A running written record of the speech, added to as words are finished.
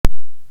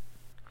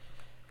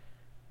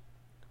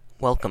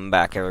Welcome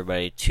back,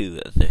 everybody,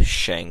 to the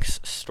Shanks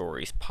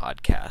Stories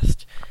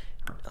podcast.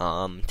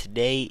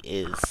 Today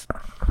is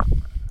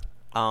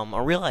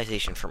a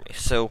realization for me.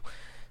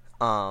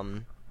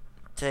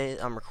 Today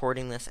I'm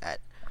recording this at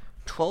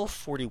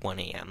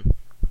 12:41 a.m.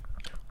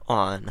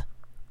 on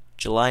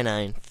July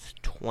 9th,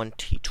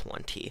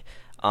 2020.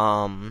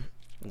 The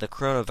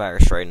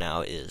coronavirus right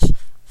now is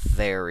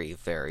very,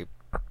 very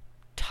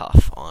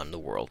tough on the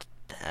world.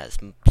 As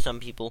some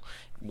people,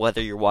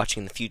 whether you're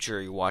watching in the future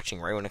or you're watching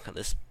right when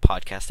this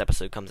podcast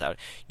episode comes out,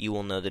 you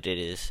will know that it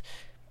is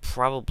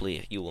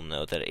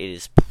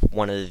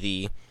one of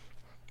the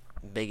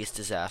biggest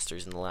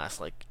disasters in the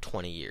last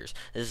 20 years.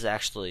 This is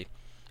actually,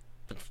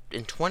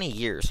 in 20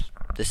 years,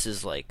 this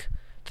is like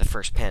the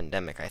first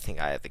pandemic I think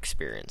I have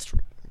experienced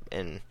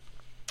in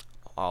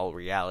all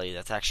reality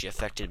that's actually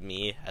affected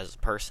me as a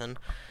person.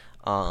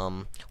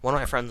 One of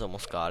my friends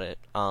almost got it.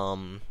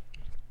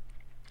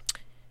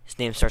 His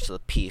name starts with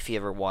a P. If he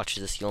ever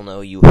watches this, you'll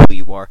know who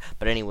you are.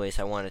 But anyways,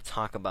 I want to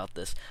talk about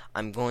this.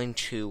 I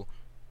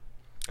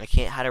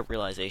had a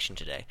realization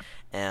today,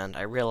 and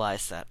I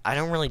realized that I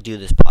don't really do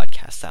this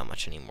podcast that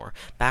much anymore.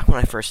 Back when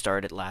I first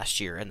started last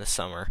year in the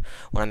summer,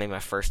 when I made my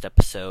first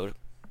episode,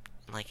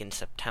 in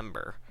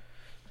September.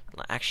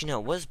 Actually,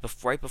 no, it was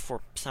right before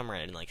summer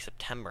ended, in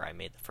September, I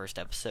made the first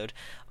episode,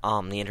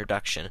 the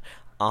introduction,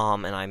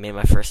 and I made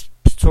my first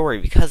story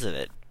because of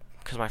it,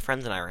 because my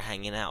friends and I were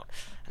hanging out.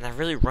 And I've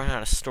really run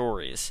out of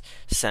stories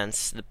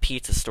since the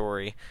pizza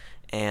story,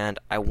 and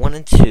I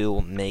wanted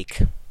to make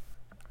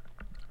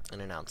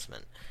an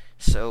announcement.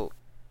 So,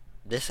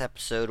 this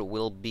episode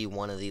will be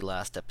one of the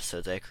last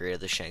episodes I created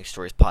of the Shank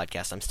Stories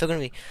podcast. I'm still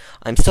gonna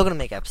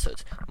make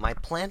episodes. My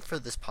plan for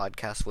this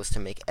podcast was to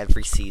make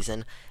every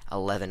season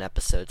 11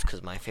 episodes,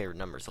 because my favorite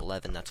number is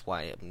 11. That's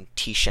why I'm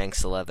T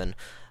Shanks 11.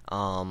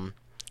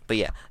 But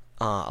yeah.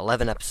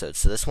 11 episodes.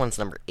 So this one's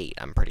number 8,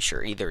 I'm pretty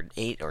sure. Either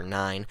 8 or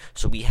 9.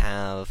 So we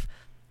have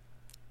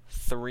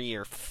 3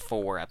 or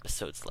 4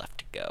 episodes left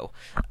to go.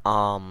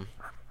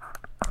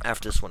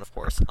 After this one, of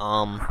course.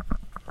 I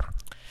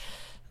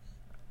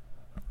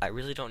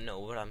really don't know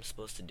what I'm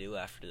supposed to do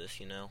after this,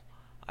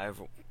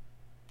 I've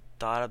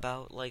thought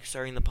about,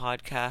 starting the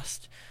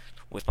podcast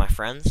with my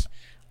friends.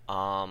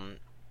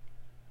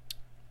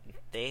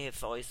 They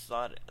thought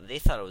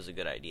it was a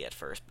good idea at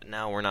first, but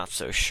now we're not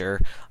so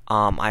sure.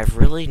 I've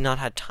really not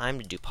had time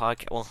to do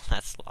podcast. Well,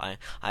 that's a lie.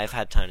 I've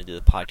had time to do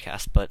the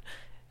podcast, but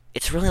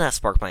it's really not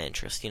sparked my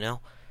interest,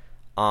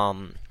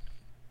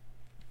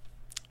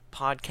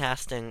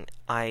 Podcasting,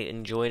 I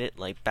enjoyed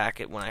it,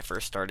 back at when I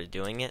first started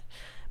doing it,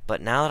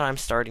 but now that I'm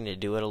starting to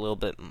do it a little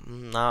bit,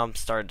 now I'm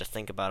starting to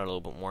think about it a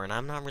little bit more, and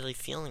I'm not really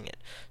feeling it.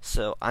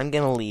 So I'm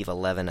gonna leave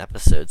 11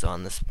 episodes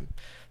on this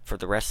for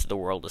the rest of the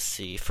world to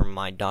see from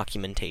my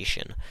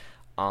documentation.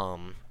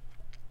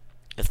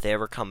 If they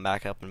ever come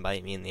back up and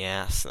bite me in the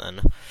ass,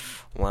 then,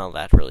 well,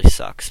 that really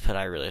sucks, but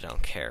I really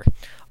don't care.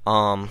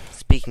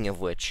 Speaking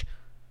of which,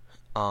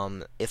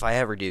 if I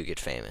ever do get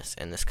famous,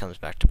 and this comes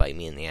back to bite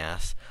me in the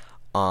ass,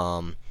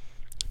 I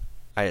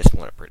just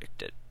want to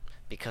predict it,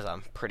 because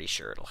I'm pretty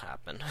sure it'll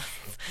happen.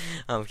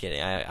 I'm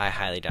kidding, I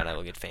highly doubt I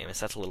will get famous.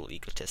 That's a little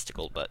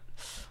egotistical, but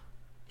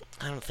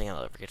I don't think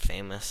I'll ever get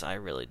famous. I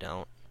really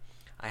don't.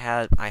 I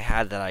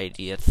had that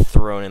idea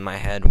thrown in my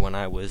head when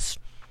I was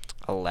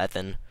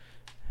 11,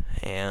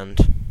 and,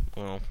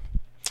 well,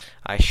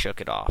 I shook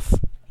it off,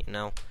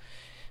 Now,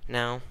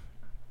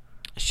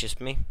 it's just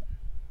me.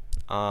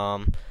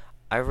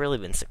 I've really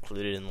been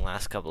secluded in the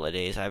last couple of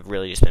days. I've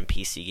really just been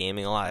PC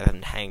gaming a lot. I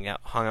haven't hung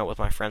out with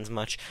my friends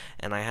much,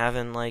 and I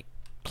haven't,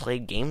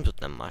 played games with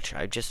them much.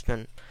 I've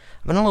been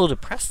a little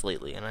depressed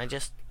lately, and I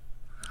just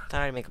thought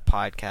I'd make a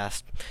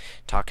podcast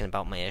talking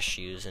about my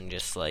issues and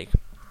just,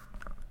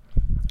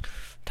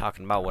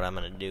 talking about what I'm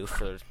going to do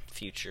for the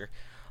future.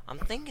 I'm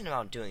thinking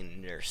about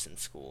doing nursing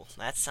school.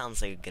 That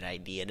sounds like a good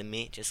idea to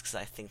me, just because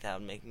I think that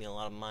would make me a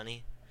lot of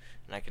money.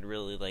 And I could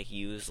really,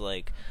 use,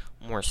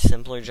 more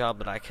simpler job,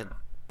 but I could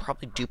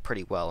probably do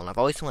pretty well. And I've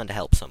always wanted to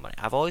help somebody.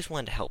 I've always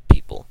wanted to help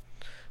people.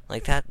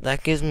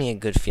 That gives me a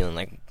good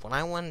feeling. When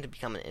I wanted to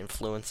become an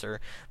influencer,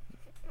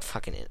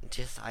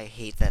 I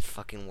hate that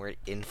fucking word,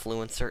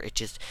 influencer.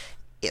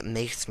 It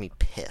makes me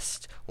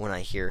pissed when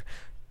I hear,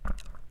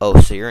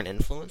 oh, so you're an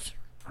influencer?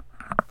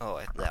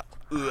 Oh,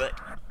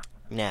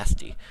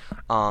 nasty.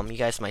 You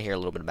guys might hear a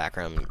little bit of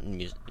background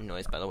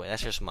noise, by the way.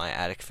 That's just my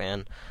attic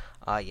fan.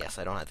 Yes,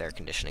 I don't have air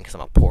conditioning because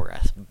I'm a poor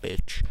ass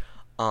bitch.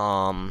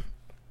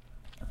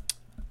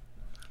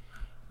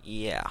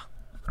 Yeah.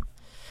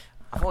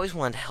 I've always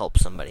wanted to help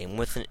somebody, and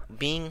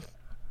I'm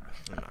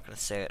not gonna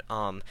say it.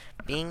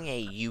 Being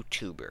a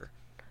YouTuber,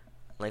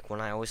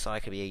 when I always thought I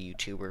could be a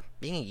YouTuber.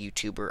 Being a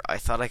YouTuber, I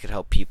thought I could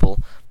help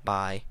people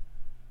by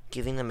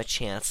giving them a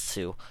chance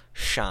to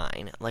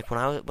shine. I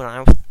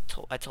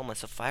told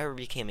myself if I ever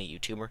became a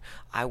YouTuber,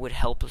 I would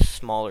help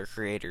smaller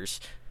creators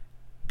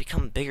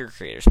become bigger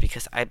creators,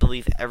 because I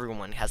believe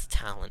everyone has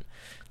talent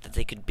that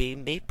they could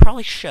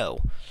probably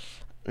show.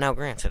 Now,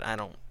 granted, I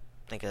don't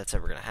think that's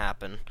ever gonna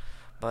happen,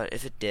 but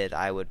if it did,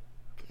 I would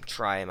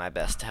try my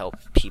best to help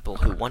people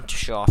who want to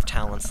show off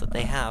talents that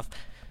they have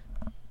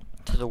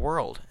to the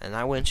world. And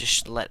I wouldn't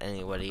just let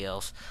anybody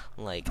else,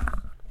 like,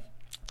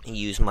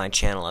 use my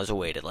channel as a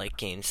way to, like,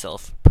 gain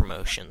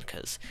self-promotion,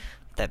 because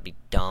that'd be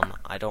dumb.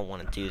 I don't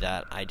want to do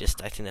that. I think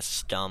that's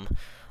just dumb.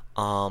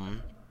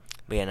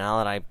 But yeah, now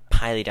that I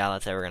highly doubt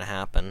that's ever gonna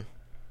happen,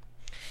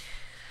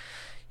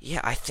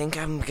 yeah, I think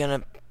I'm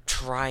gonna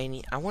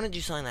try I want to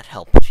do something that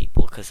helps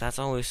people, because that's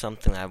always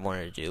something I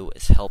wanted to do,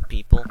 is help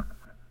people.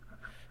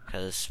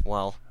 Because,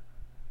 well,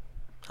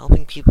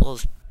 helping people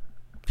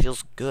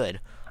feels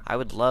good. I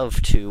would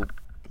love to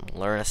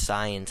learn a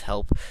science,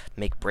 help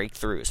make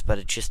breakthroughs,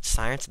 but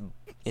science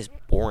is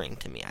boring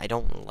to me. I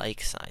don't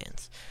like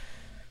science.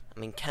 I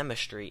mean,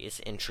 chemistry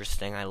is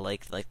interesting. I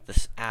like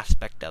this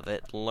aspect of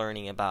it,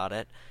 learning about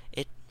it.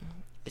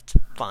 It's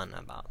fun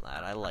about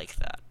that. I like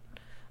that.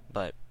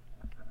 But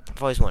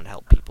I've always wanted to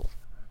help people,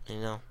 you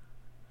know?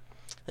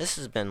 This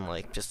has been,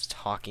 like, just a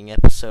talking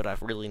episode.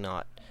 I've really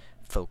not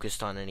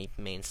focused on any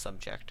main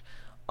subject.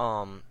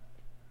 I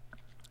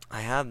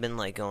have been,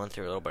 like, going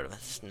through a little bit of a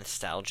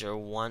nostalgia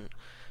one.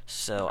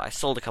 So I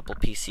sold a couple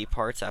PC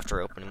parts after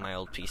opening my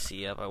old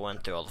PC up. I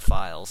went through all the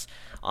files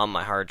on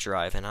my hard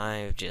drive, and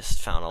I've just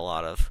found a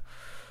lot of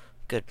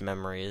good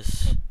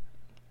memories.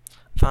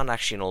 Found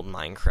actually an old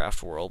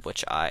Minecraft world,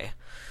 which I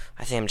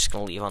think I'm just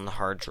going to leave on the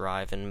hard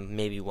drive, and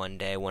maybe one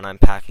day when I'm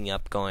packing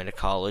up, going to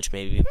college,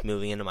 maybe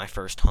moving into my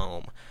first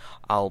home,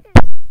 I'll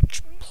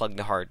plug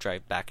the hard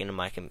drive back into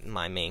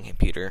my main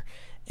computer,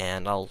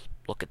 and I'll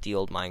look at the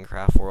old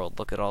Minecraft world,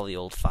 look at all the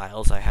old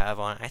files I have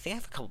on. I think I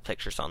have a couple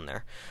pictures on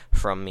there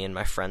from me and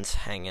my friends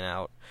hanging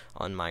out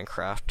on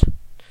Minecraft.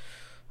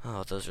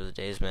 Oh, those are the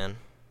days, man.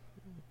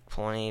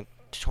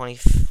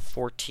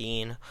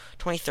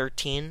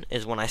 2013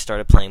 is when I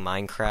started playing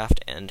Minecraft,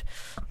 and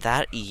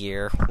that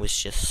year was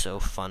just so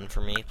fun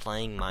for me,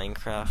 playing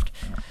Minecraft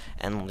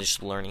and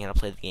just learning how to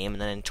play the game.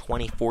 And then in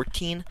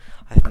 2014,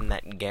 I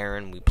met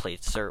Garen. We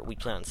played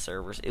on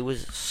servers. It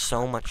was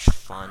so much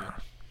fun,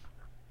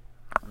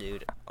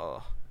 dude.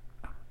 Oh,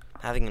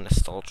 having a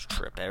nostalgia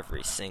trip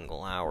every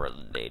single hour of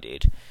the day,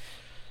 dude.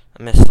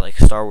 I miss, like,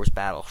 Star Wars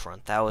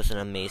Battlefront. That was an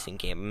amazing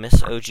game. I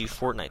miss OG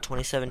Fortnite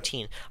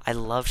 2017. I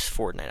loved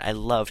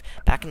Fortnite.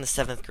 Back in the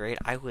 7th grade,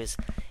 I was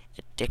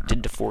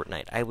addicted to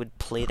Fortnite. I would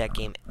play that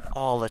game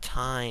all the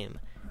time.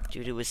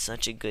 Dude, it was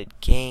such a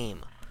good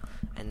game.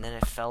 And then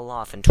it fell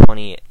off in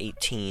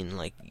 2018,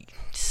 like,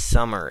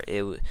 summer.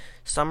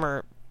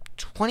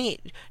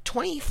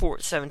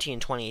 2017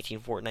 and 2018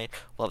 Fortnite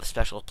will have a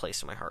special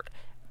place in my heart.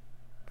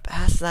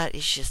 Past that,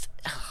 it's just,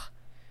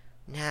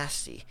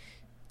 nasty.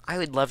 I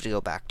would love to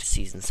go back to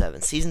Season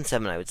 7. Season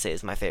 7, I would say,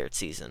 is my favorite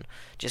season.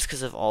 Just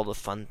because of all the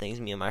fun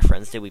things me and my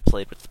friends did. We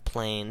played with the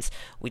planes.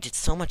 We did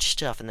so much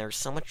stuff, and there was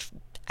so much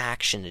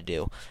action to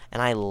do.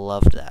 And I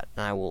loved that.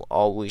 And I will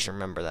always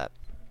remember that.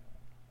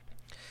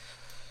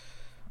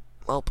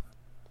 Well,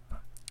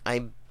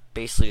 I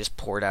basically just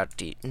poured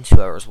out in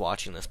 2 hours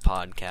watching this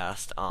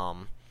podcast.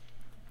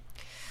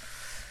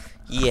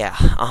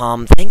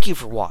 Thank you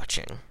for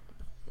watching.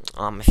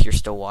 If you're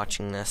still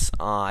watching this,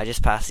 I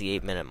just passed the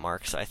 8-minute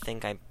mark, so I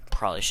think I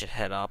probably should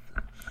head up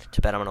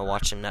to bed. I'm gonna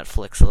watch some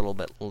Netflix a little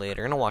bit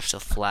later. I'm gonna watch The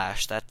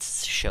Flash. That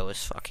show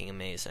is fucking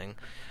amazing.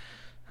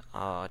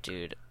 Oh,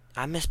 dude.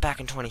 I missed back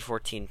in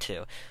 2014,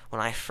 too.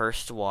 When I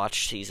first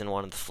watched Season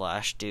 1 of The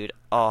Flash, dude,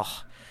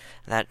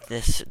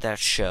 that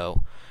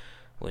show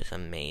was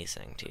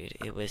amazing, dude.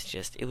 It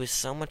was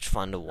so much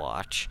fun to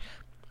watch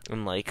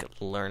and, like,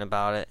 learn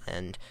about it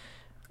and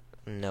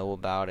know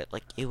about it.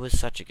 Like, it was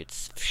such a good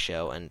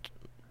show, and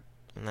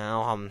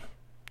now I'm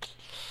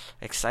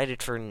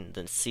excited for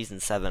the Season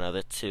 7 of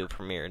it to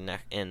premiere in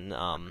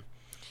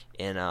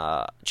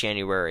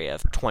January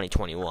of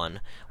 2021,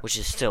 which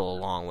is still a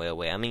long way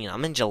away. I mean,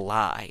 I'm in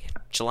July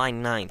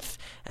 9th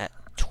at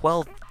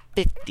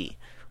 12:50.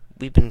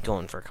 We've been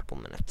going for a couple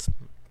minutes.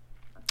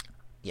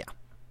 Yeah.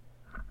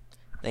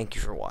 Thank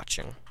you for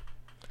watching.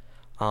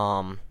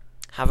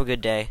 Have a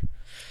good day.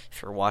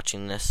 If you're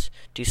watching this,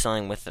 do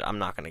something with it. I'm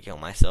not gonna kill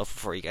myself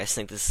before you guys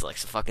think this is like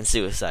some fucking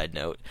suicide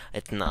note.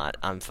 It's not.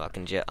 I'm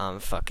fucking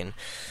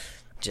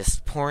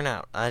just pouring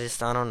out. I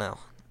don't know.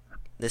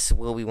 This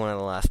will be one of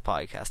the last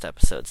podcast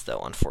episodes,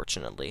 though,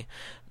 unfortunately.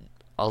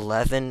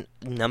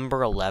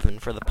 Number 11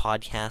 for the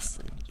podcast.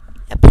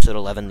 Episode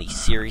 11, the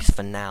series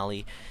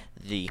finale.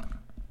 The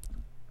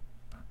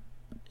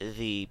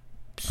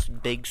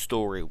big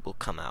story will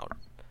come out.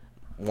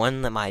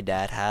 One that my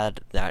dad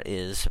had that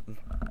is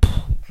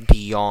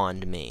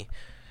beyond me.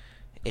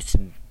 It's a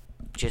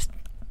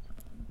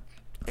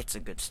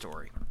good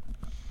story.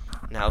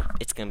 Now,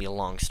 it's going to be a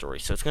long story,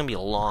 so it's going to be a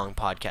long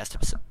podcast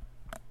episode.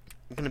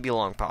 It's going to be a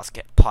long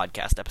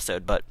podcast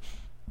episode, but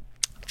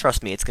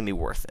trust me, it's going to be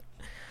worth it.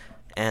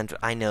 And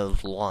I know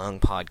long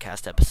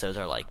podcast episodes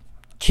are like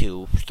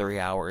 2-3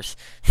 hours,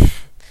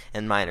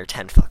 and mine are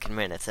 10 fucking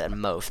minutes at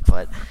most,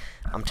 but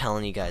I'm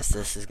telling you guys,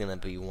 this is going to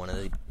be one of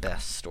the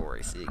best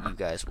stories that you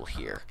guys will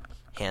hear.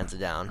 Hands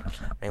down.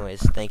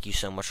 Anyways, thank you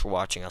so much for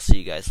watching. I'll see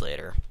you guys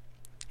later,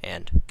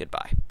 and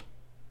goodbye.